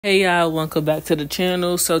Hey y'all, welcome back to the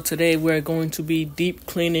channel. So today we're going to be deep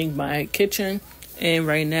cleaning my kitchen, and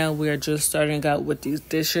right now we are just starting out with these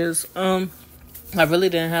dishes. I really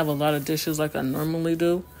didn't have a lot of dishes like I normally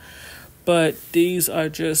do, but these are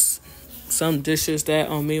just some dishes that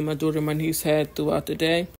me and my daughter and my niece had throughout the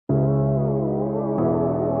day.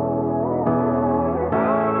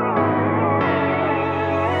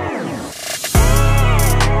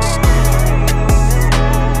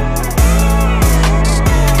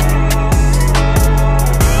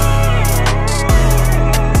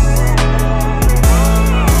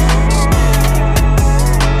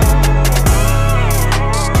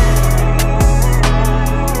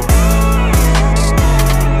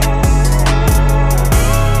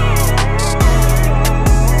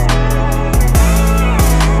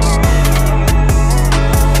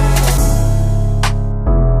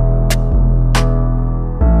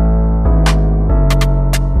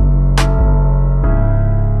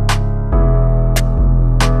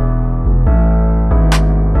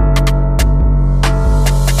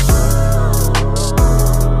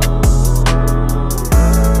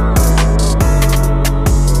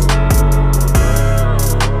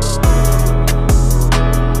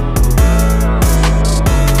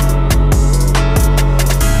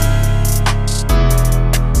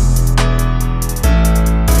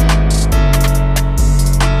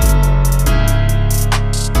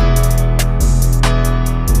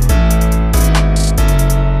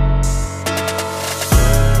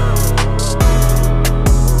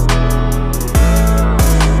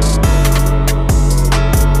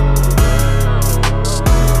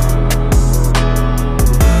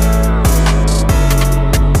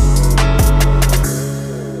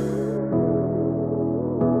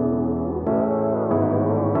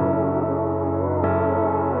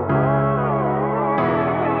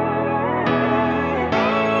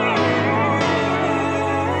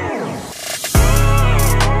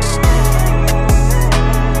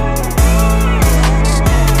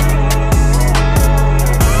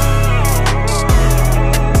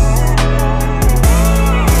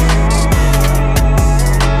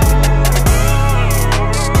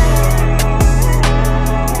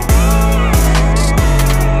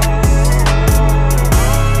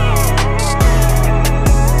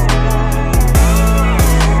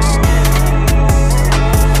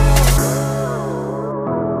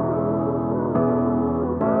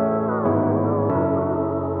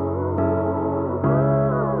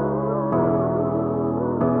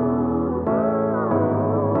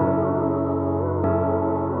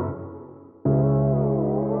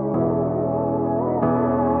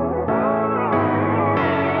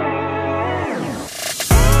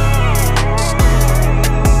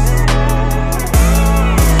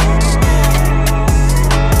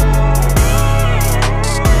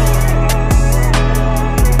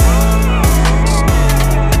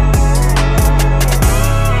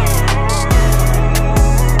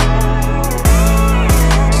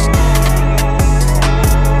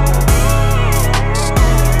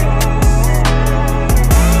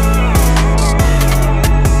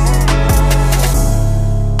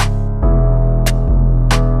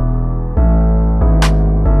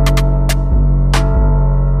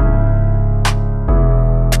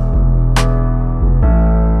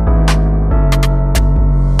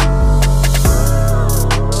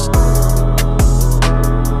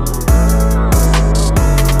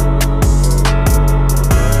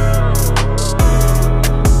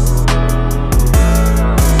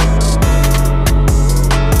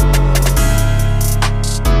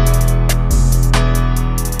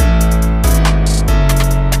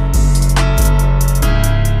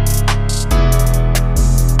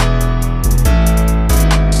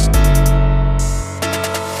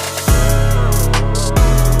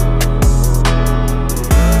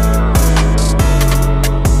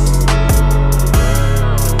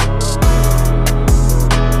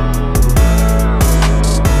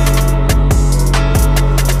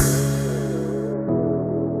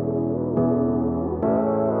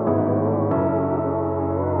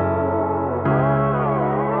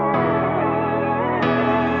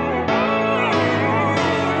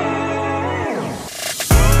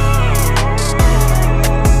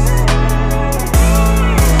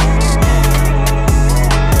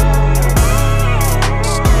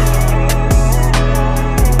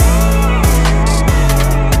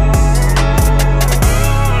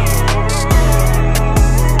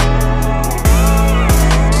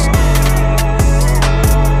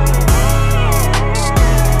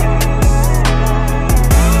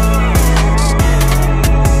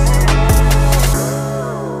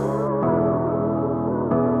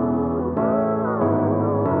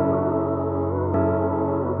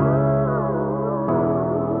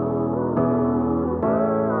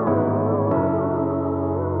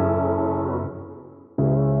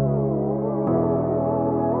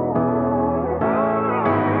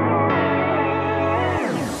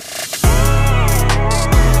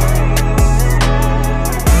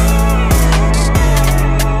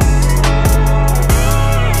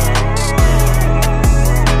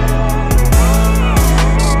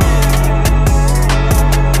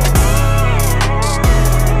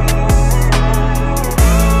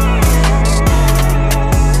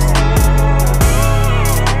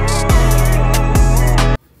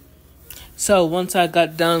 So once I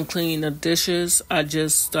got done cleaning the dishes, I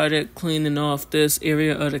just started cleaning off this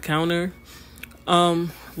area of the counter.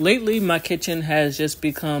 Lately my kitchen has just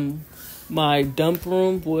become my dump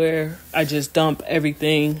room where I just dump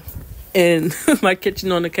everything in my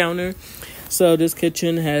kitchen on the counter. So this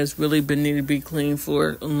kitchen has really been needing to be cleaned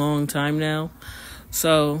for a long time now.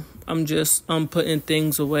 So I'm putting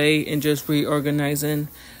things away and just reorganizing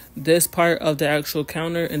this part of the actual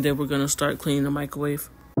counter, and then we're going to start cleaning the microwave.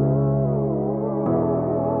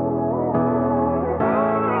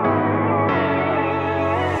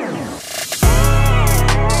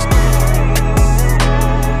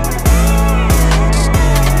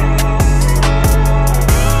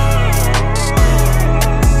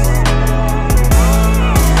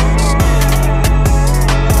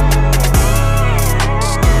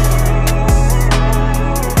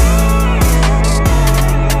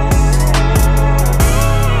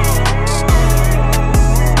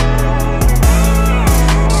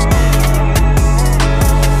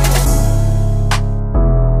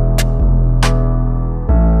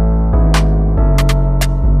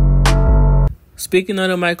 Speaking of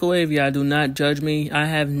the microwave, y'all do not judge me. I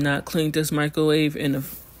have not cleaned this microwave in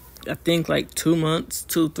I think like 3 months.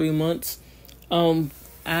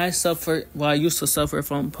 I used to suffer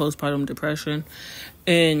from postpartum depression,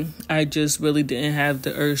 and I just really didn't have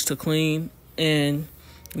the urge to clean, and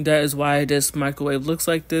that is why this microwave looks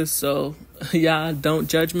like this. So y'all don't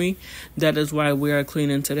judge me. That is why we are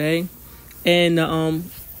cleaning today.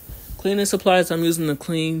 And cleaning supplies I'm using to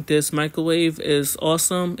clean this microwave is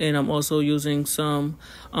awesome, and I'm also using some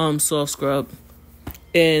soft scrub.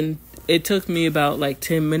 And it took me about like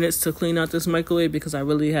 10 minutes to clean out this microwave because I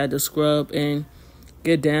really had to scrub and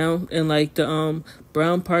get down. And like the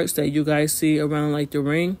brown parts that you guys see around like the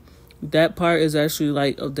ring, that part is actually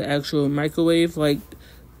like of the actual microwave. Like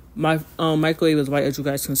my microwave is white, as you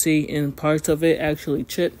guys can see, and parts of it actually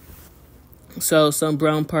chipped. So some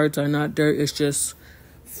brown parts are not dirt, it's just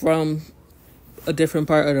from a different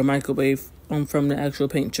part of the microwave from the actual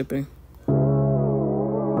paint chipping.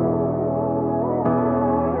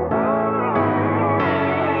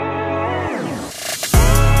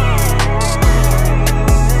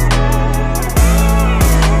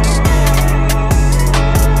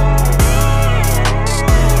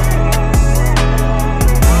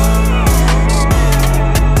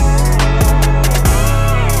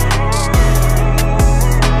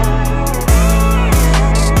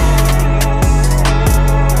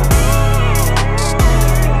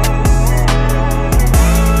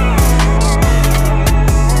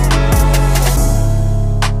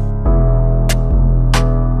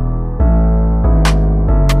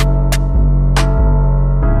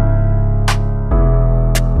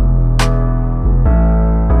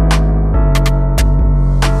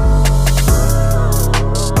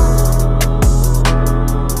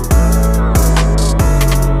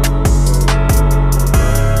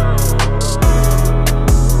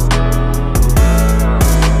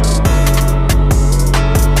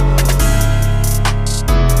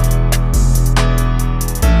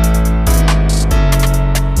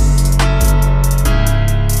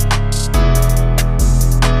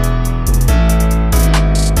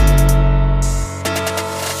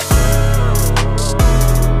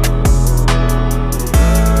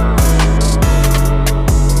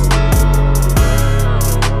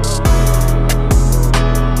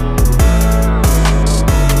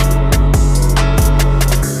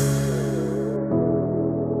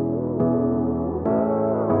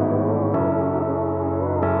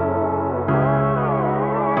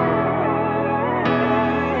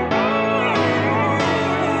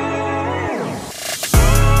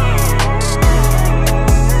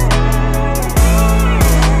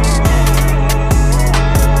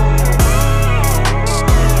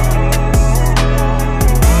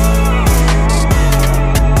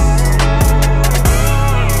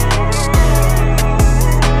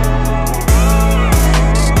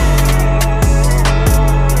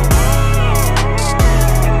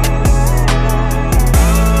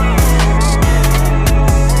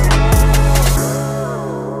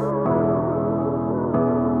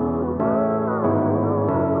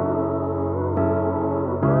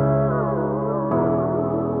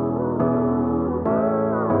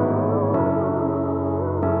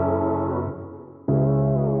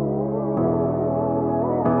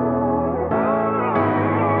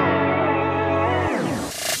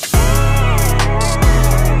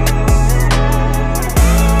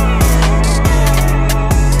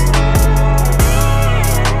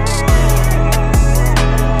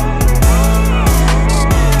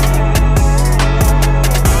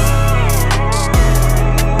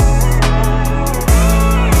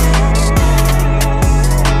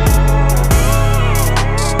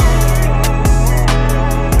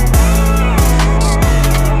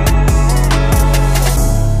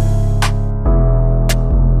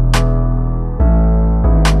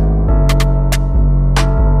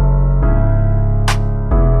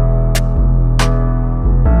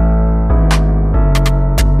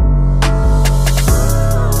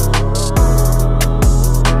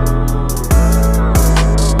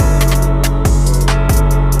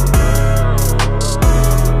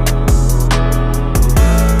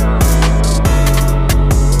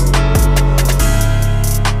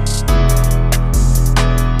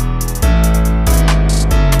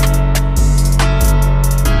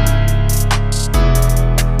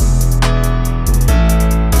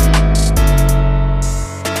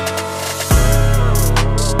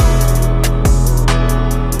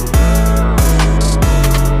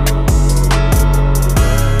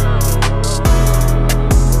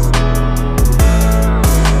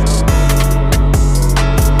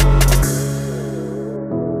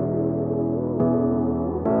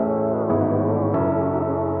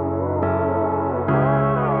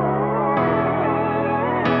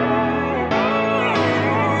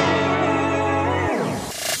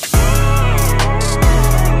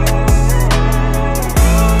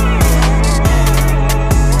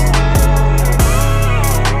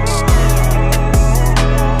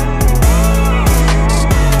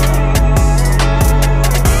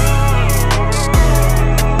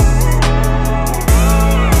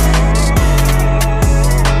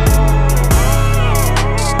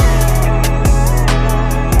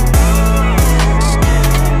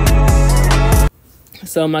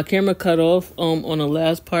 So my camera cut off on the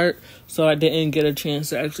last part, so I didn't get a chance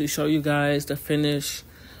to actually show you guys the finished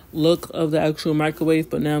look of the actual microwave.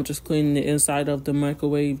 But now I'm just cleaning the inside of the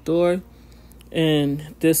microwave door,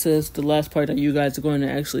 and this is the last part that you guys are going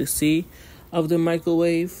to actually see of the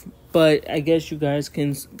microwave. But I guess you guys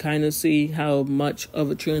can kind of see how much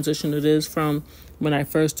of a transition it is from when I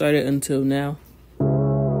first started until now.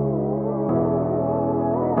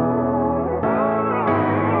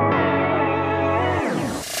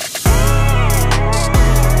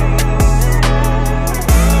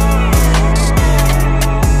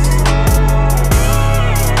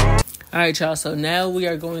 Alright, y'all, so now we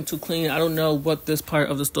are going to clean. I don't know what this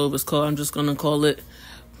part of the stove is called. I'm just going to call it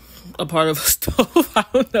a part of a stove. I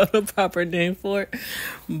don't know the proper name for it.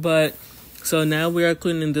 But, so now we are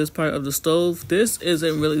cleaning this part of the stove. This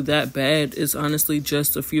isn't really that bad. It's honestly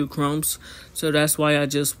just a few crumbs. So that's why I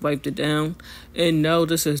just wiped it down. And no,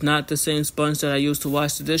 this is not the same sponge that I use to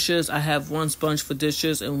wash the dishes. I have one sponge for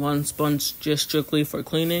dishes and one sponge just strictly for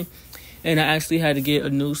cleaning. And I actually had to get a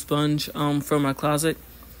new sponge from my closet.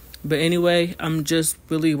 But anyway, I'm just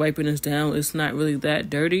really wiping this down. It's not really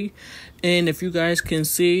that dirty. And if you guys can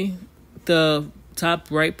see, the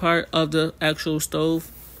top right part of the actual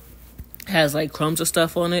stove has like crumbs and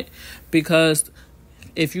stuff on it. Because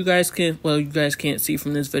if you guys can, well, you guys can't see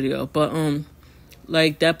from this video, but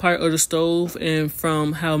like that part of the stove and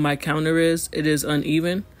from how my counter is, it is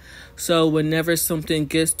uneven. So whenever something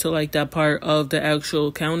gets to like that part of the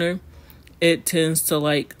actual counter, it tends to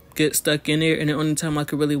like get stuck in there, and the only time I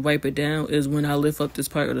could really wipe it down is when I lift up this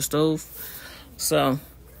part of the stove. So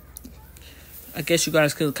I guess you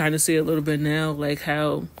guys can kind of see a little bit now, like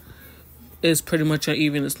how it's pretty much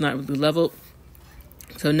uneven. It's not really leveled.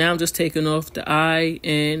 So now I'm just taking off the eye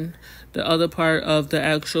and the other part of the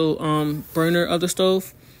actual burner of the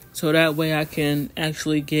stove, so that way I can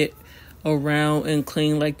actually get around and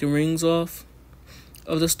clean like the rings off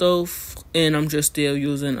of the stove. And I'm just still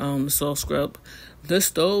using the soft scrub. This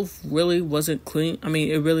stove really wasn't clean. I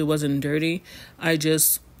mean, it really wasn't dirty. I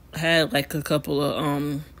just had like a couple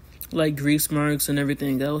of like grease marks and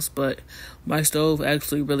everything else, but my stove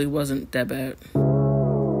actually really wasn't that bad.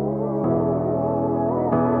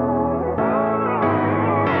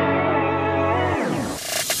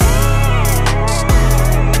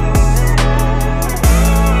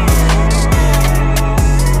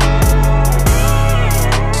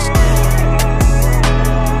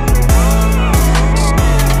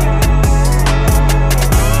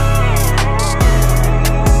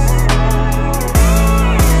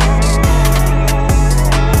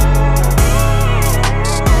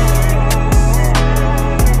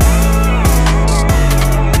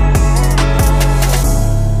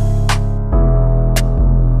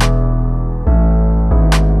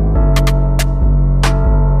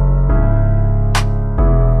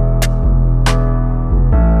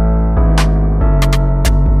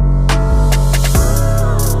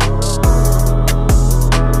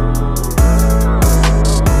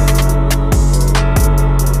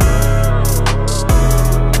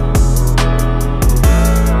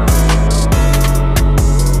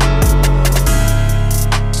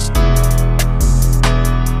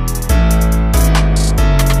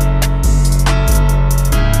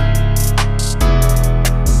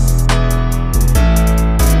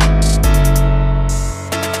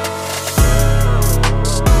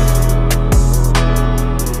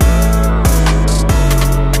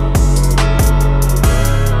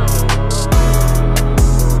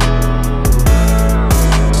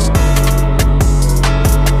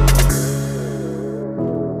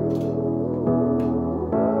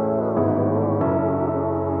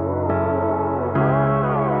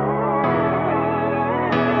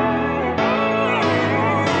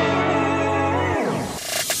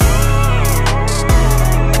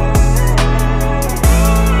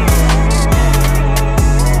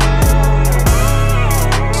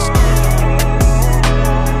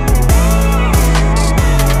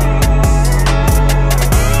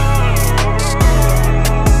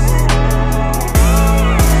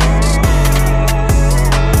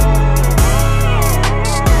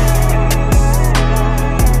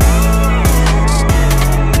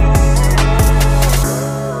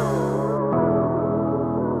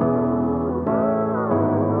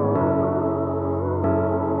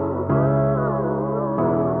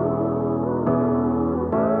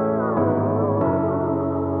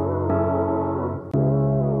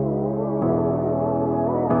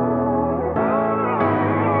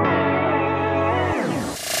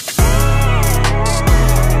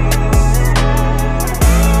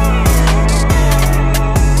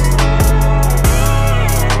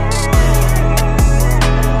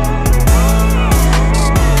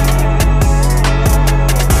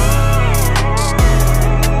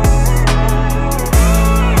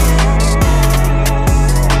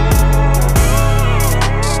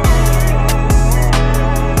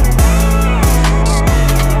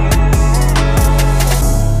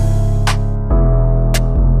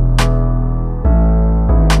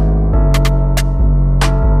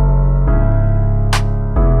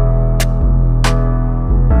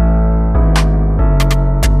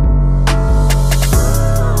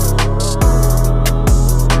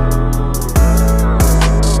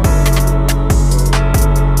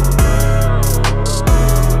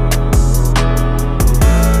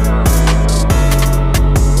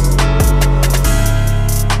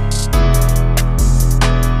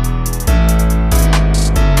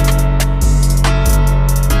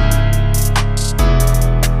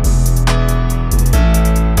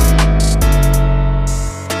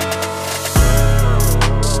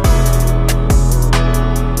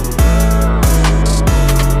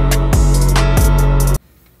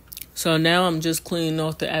 So now I'm just cleaning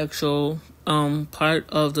off the actual part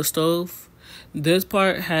of the stove. This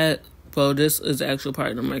part this is the actual part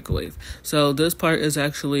of the microwave. So this part is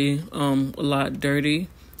actually a lot dirty.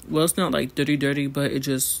 Well, it's not like dirty, but it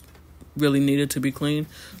just really needed to be cleaned.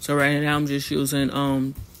 So right now I'm just using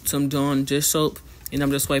some Dawn dish soap, and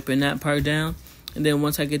I'm just wiping that part down. And then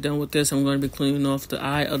once I get done with this, I'm going to be cleaning off the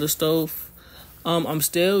eye of the stove. I'm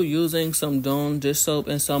still using some Dawn dish soap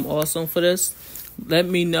and some Awesome for this. Let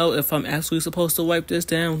me know if I'm actually supposed to wipe this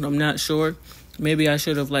down. I'm not sure. Maybe I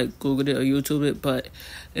should have Googled it or YouTubed it, but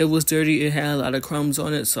it was dirty. It had a lot of crumbs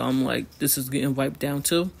on it, so I'm like, this is getting wiped down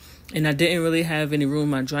too. And I didn't really have any room in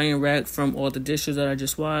my drying rack from all the dishes that I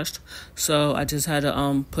just washed, so I just had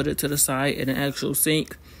to put it to the side in an actual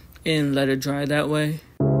sink and let it dry that way.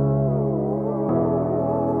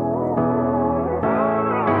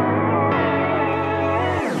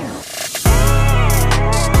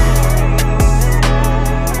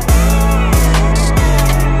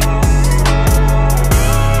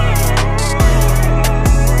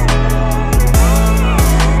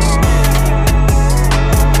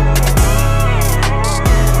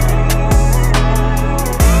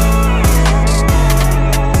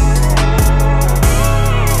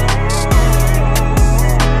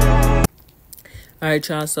 Alright,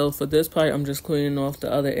 y'all, so for this part, I'm just cleaning off the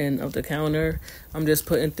other end of the counter. I'm just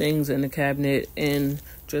putting things in the cabinet and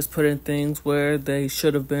just putting things where they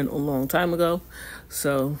should have been a long time ago.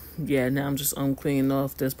 So, yeah, now I'm just cleaning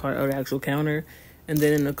off this part of the actual counter. And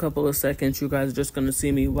then in a couple of seconds, you guys are just going to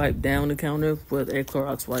see me wipe down the counter with a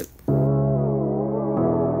Clorox wipe.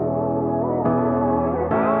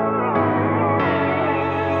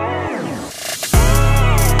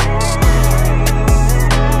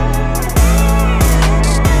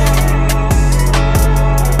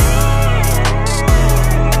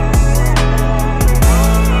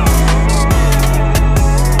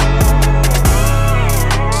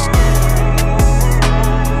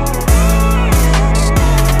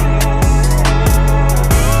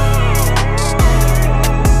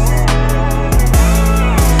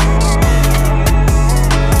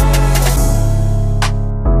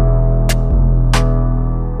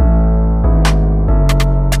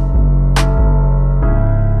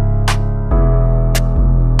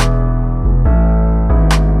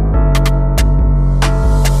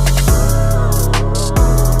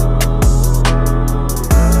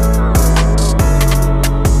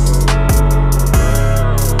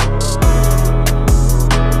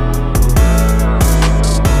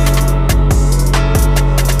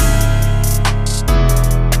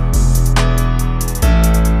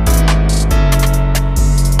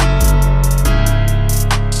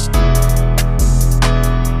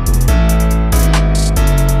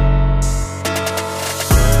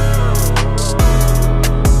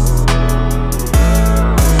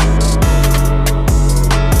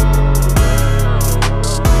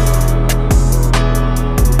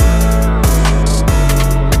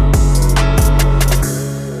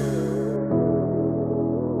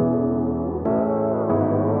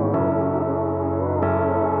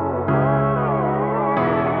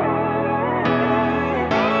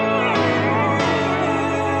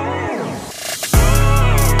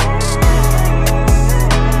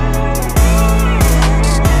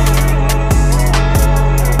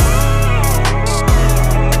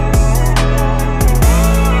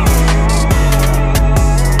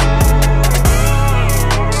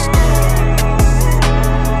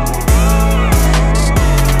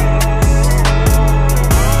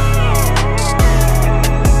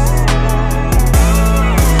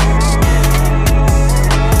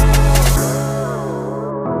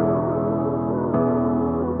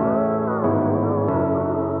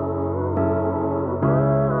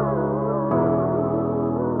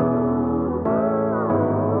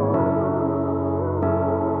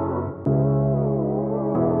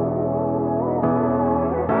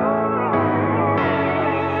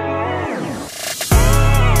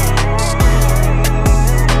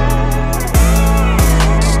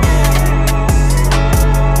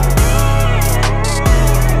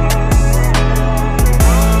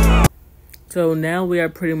 So now we are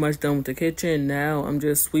pretty much done with the kitchen. Now I'm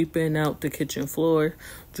just sweeping out the kitchen floor,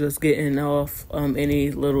 just getting off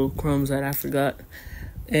any little crumbs that I forgot.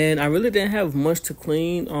 And I really didn't have much to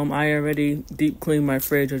clean. I already deep cleaned my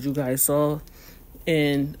fridge, as you guys saw.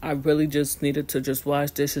 And I really just needed to just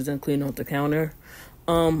wash dishes and clean out the counter.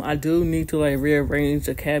 I do need to rearrange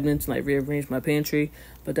the cabinets, rearrange my pantry,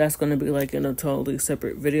 but that's going to be in a totally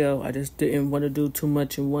separate video. I just didn't want to do too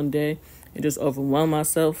much in one day and just overwhelm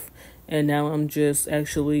myself. And now I'm just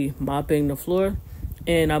actually mopping the floor.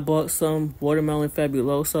 And I bought some watermelon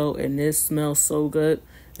Fabuloso, and this smells so good.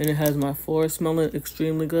 and it has my floor smelling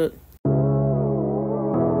extremely good.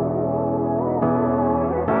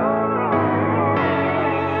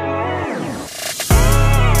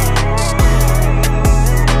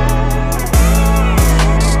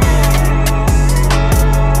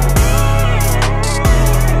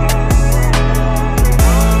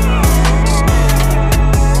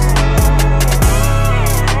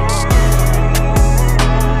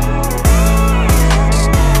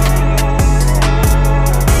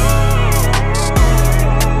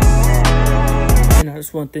 I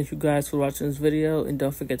just want to thank you guys for watching this video, and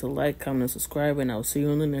don't forget to like, comment, and subscribe, and I'll see you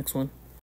in the next one.